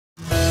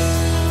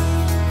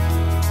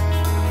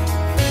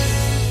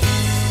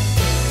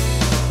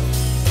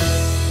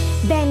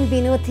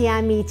Benvenuti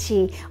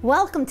amici.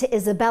 Welcome to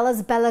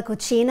Isabella's Bella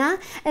Cucina,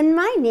 and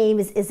my name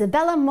is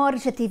Isabella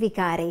Morgia di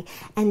Vicari,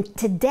 and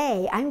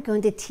today I'm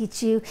going to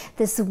teach you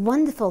this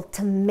wonderful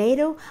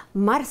tomato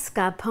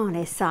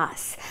mascarpone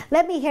sauce.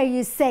 Let me hear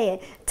you say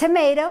it.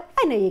 Tomato,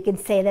 I know you can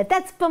say that.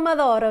 That's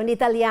pomodoro in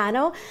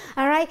Italiano.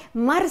 All right,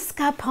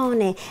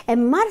 mascarpone.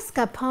 And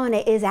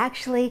mascarpone is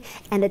actually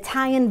an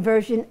Italian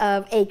version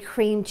of a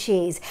cream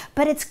cheese,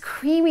 but it's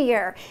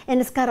creamier and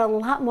it's got a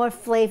lot more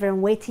flavor,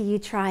 and wait till you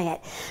try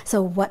it.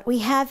 So what we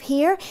have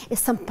here is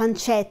some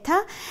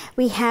pancetta.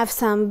 We have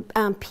some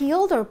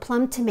peeled or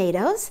plum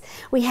tomatoes.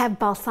 We have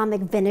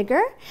balsamic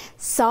vinegar,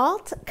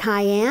 salt,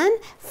 cayenne,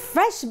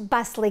 fresh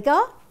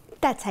basilico.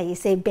 That's how you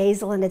say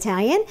basil in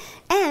Italian,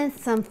 and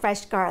some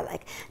fresh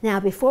garlic. Now,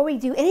 before we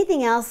do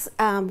anything else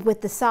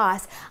with the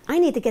sauce, I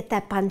need to get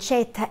that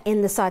pancetta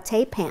in the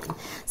saute pan.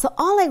 So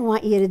all I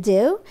want you to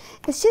do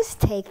is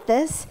just take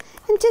this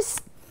and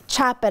just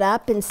chop it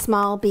up in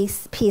small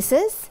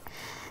pieces.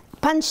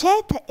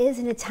 Pancetta is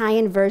an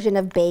Italian version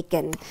of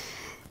bacon.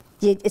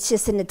 It's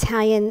just an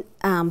Italian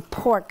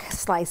pork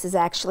slices,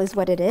 actually, is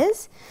what it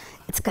is.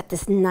 It's got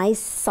this nice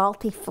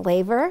salty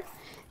flavor,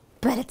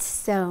 but it's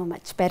so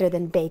much better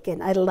than bacon.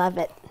 I love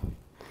it.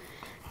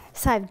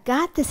 So I've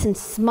got this in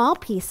small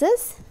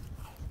pieces,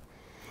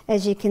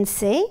 as you can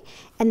see,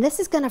 and this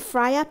is going to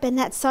fry up in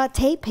that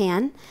saute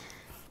pan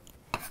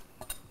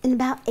in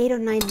about 8 or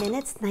 9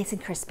 minutes, nice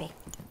and crispy.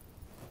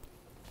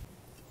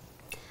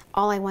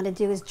 All I want to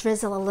do is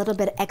drizzle a little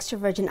bit of extra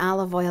virgin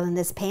olive oil in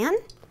this pan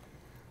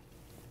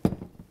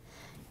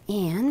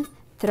and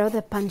throw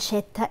the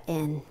pancetta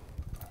in.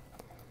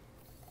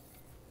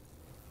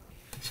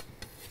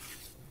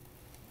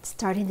 It's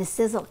starting to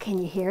sizzle. Can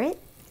you hear it?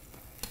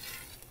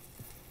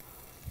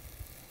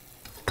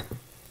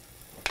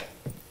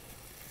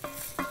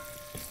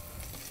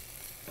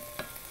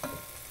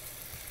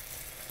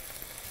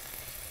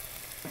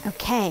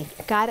 Okay,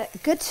 got a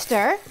good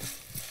stir.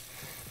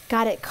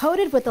 Got it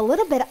coated with a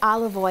little bit of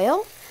olive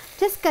oil.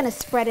 Just gonna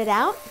spread it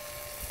out.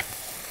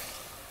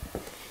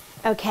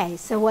 Okay,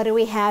 so what do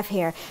we have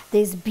here?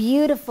 These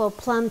beautiful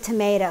plum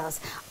tomatoes.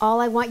 All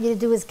I want you to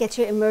do is get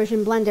your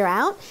immersion blender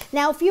out.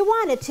 Now, if you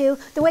wanted to,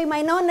 the way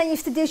my nonna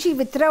used to do, she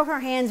would throw her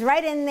hands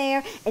right in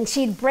there and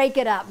she'd break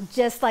it up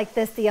just like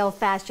this, the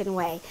old-fashioned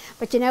way.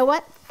 But you know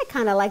what? I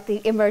kind of like the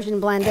immersion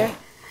blender.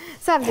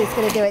 So I'm just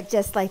gonna do it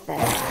just like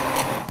this.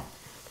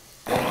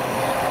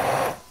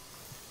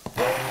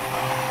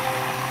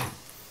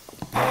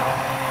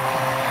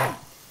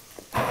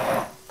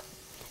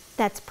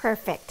 That's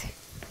perfect.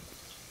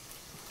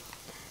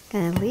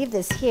 Gonna leave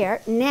this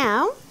here.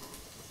 Now,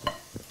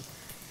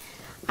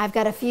 I've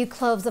got a few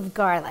cloves of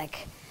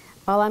garlic.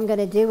 All I'm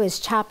gonna do is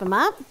chop them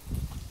up.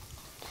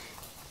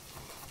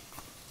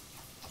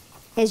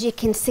 As you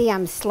can see,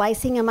 I'm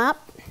slicing them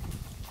up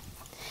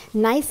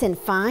nice and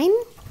fine.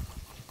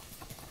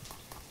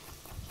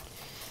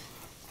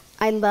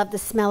 I love the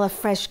smell of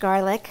fresh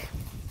garlic.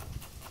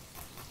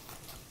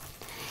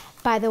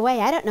 By the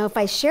way, I don't know if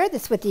I shared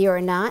this with you or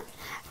not,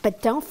 but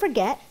don't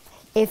forget,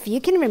 if you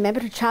can remember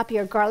to chop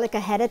your garlic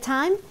ahead of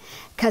time,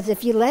 because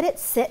if you let it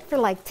sit for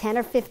like 10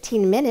 or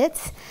 15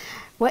 minutes,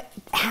 what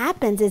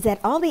happens is that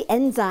all the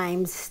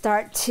enzymes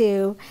start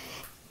to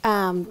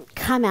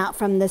come out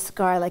from this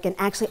garlic, and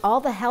actually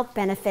all the health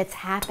benefits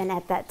happen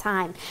at that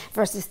time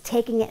versus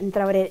taking it and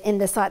throwing it in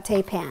the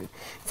saute pan.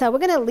 So we're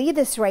going to leave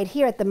this right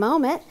here at the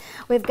moment.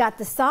 We've got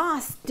the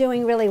sauce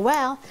doing really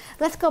well.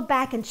 Let's go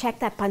back and check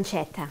that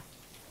pancetta.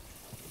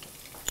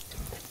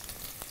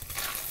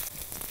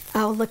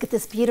 Oh, look at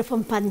this beautiful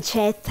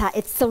pancetta.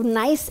 It's so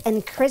nice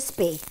and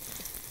crispy.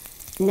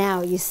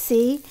 Now, you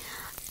see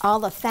all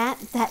the fat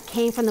that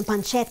came from the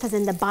pancettas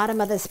in the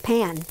bottom of this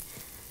pan.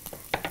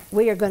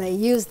 We are going to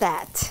use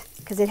that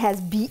because it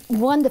has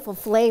wonderful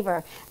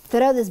flavor.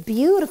 Throw this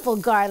beautiful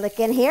garlic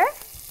in here.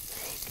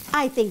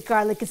 I think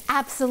garlic is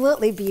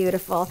absolutely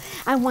beautiful.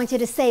 I want you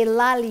to say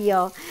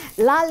l'aglio.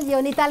 L'aglio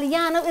in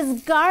Italiano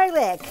is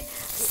garlic.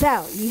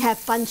 So, you have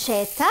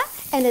pancetta,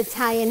 an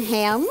Italian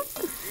ham.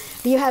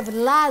 You have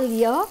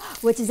l'aglio,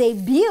 which is a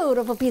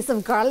beautiful piece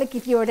of garlic,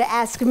 if you were to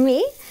ask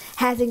me.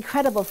 Has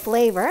incredible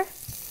flavor.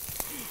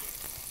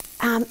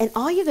 And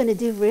all you're going to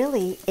do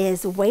really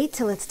is wait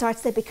till it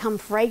starts to become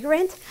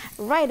fragrant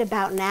right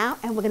about now,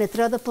 and we're going to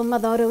throw the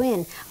pomodoro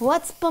in.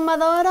 What's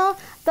pomodoro?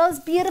 Those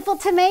beautiful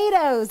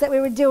tomatoes that we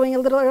were doing a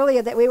little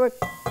earlier that we were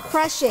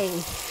crushing.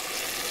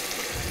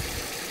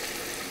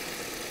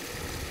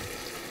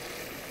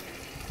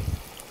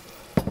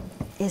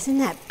 Isn't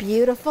that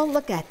beautiful?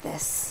 Look at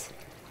this.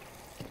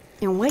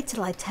 And wait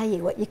till I tell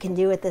you what you can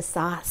do with this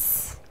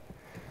sauce.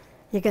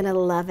 You're gonna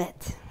love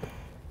it.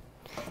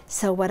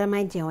 So what am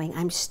I doing?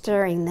 I'm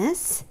stirring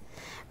this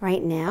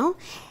right now.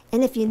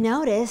 And if you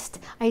noticed,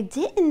 I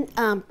didn't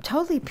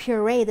totally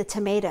puree the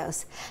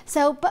tomatoes.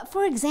 So, but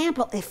for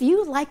example, if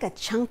you like a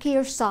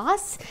chunkier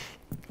sauce,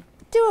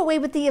 do away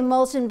with the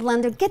emulsion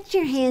blender, get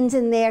your hands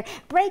in there,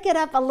 break it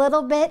up a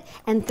little bit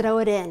and throw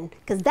it in,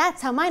 because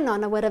that's how my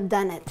nonna would have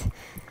done it.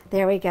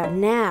 There we go.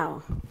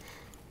 Now,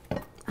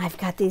 I've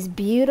got these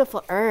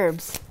beautiful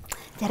herbs.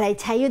 Did I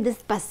tell you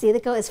this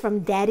basilico is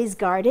from Daddy's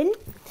garden?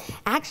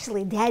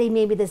 Actually, Daddy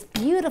made me this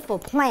beautiful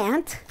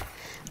plant,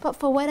 but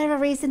for whatever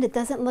reason, it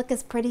doesn't look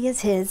as pretty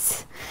as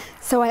his.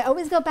 So I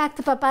always go back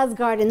to Papa's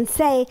garden and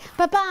say,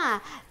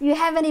 Papa, you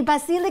have any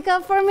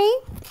basilico for me?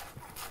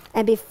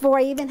 And before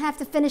I even have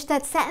to finish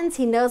that sentence,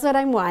 he knows what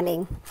I'm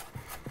wanting.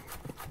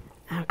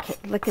 Okay,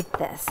 look at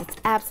this. It's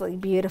absolutely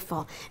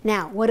beautiful.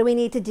 Now, what do we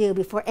need to do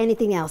before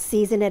anything else?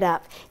 Season it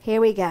up.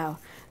 Here we go.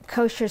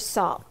 Kosher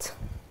salt.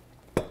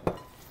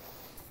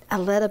 A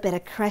little bit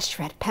of crushed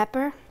red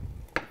pepper.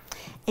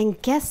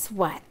 And guess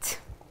what?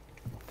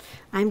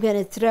 I'm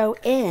going to throw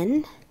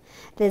in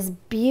this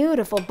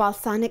beautiful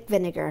balsamic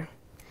vinegar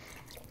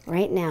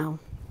right now.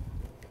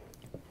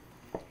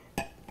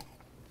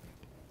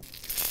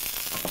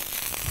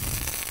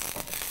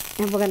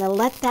 And we're going to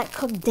let that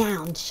cook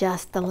down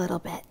just a little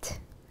bit.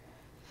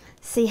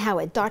 See how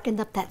it darkened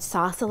up that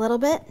sauce a little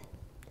bit?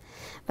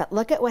 But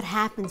look at what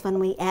happens when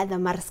we add the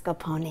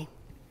mascarpone.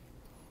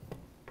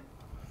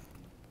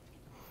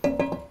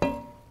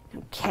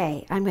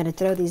 Okay, I'm going to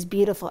throw these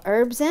beautiful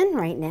herbs in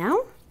right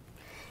now.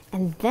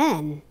 And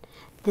then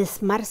this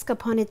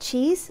mascarpone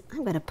cheese, I'm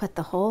going to put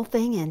the whole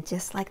thing in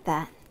just like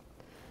that.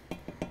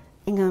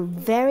 And go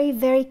very,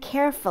 very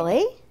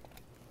carefully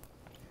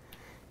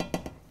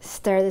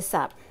stir this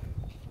up.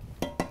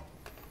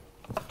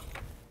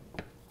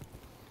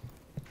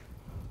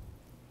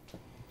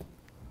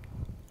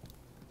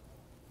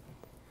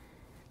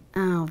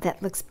 Oh,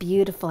 that looks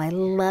beautiful. I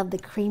love the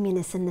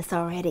creaminess in this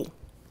already.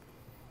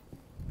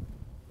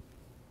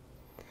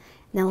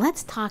 Now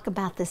let's talk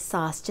about this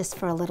sauce just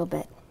for a little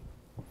bit.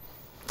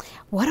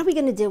 What are we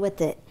going to do with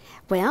it?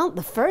 Well,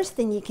 the first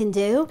thing you can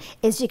do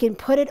is you can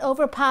put it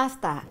over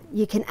pasta.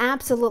 You can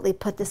absolutely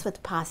put this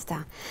with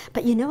pasta.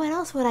 But you know what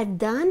else? What I've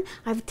done?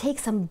 I've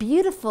taken some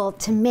beautiful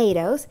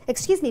potatoes.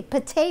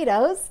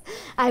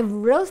 I've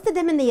roasted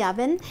them in the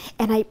oven,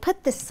 and I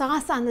put the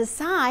sauce on the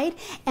side,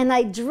 and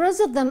I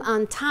drizzled them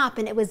on top,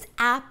 and it was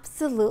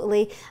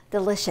absolutely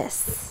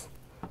delicious.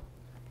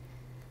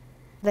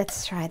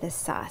 Let's try this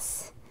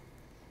sauce,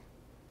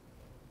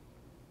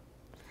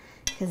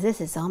 because this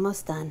is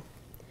almost done.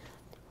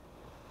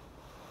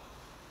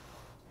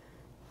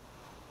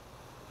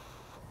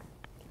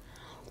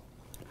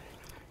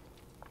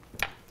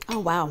 Oh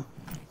wow,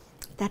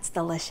 that's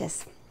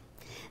delicious.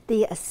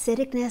 The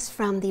acidicness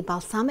from the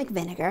balsamic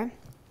vinegar,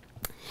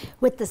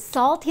 with the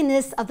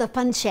saltiness of the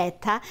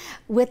pancetta,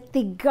 with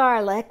the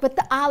garlic, with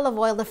the olive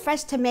oil, the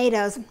fresh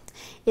tomatoes,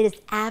 it is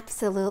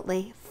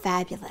absolutely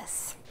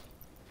fabulous.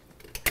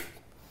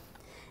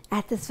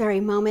 At this very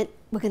moment,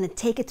 we're going to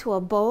take it to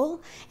a bowl,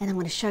 and I'm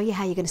going to show you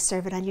how you're going to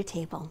serve it on your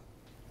table.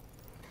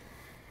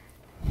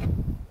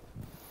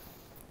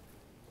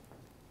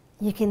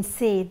 You can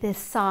see this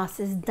sauce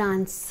is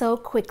done so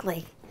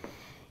quickly.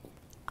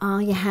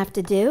 All you have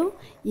to do,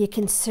 you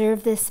can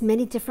serve this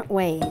many different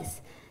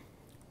ways.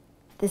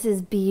 This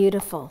is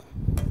beautiful.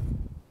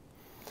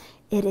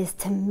 It is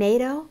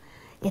tomato.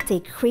 It's a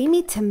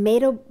creamy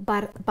tomato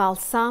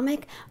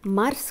balsamic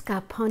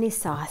mascarpone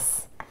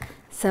sauce.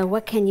 So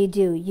what can you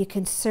do? You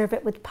can serve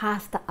it with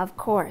pasta, of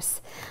course.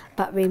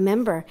 But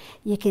remember,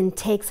 you can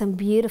take some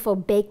beautiful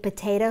baked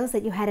potatoes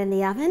that you had in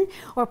the oven,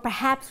 or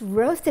perhaps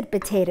roasted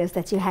potatoes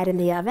that you had in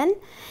the oven,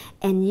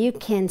 and you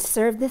can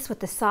serve this with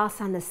the sauce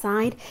on the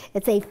side.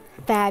 It's a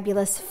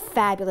fabulous,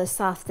 fabulous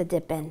sauce to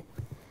dip in.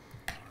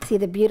 See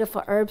the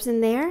beautiful herbs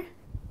in there?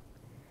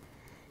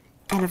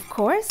 And of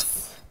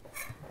course,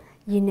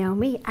 you know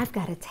me, I've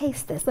got to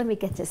taste this. Let me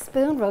get your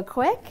spoon real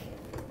quick.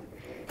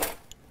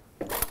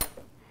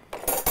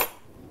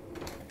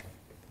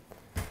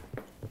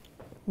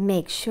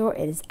 Make sure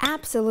it is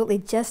absolutely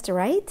just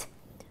right.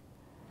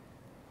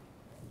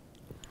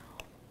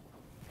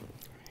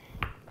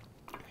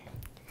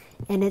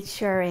 And it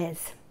sure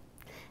is.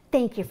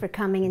 Thank you for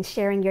coming and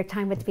sharing your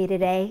time with me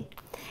today.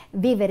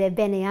 Vivere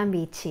bene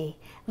amici.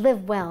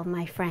 Live well,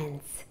 my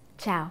friends.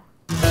 Ciao.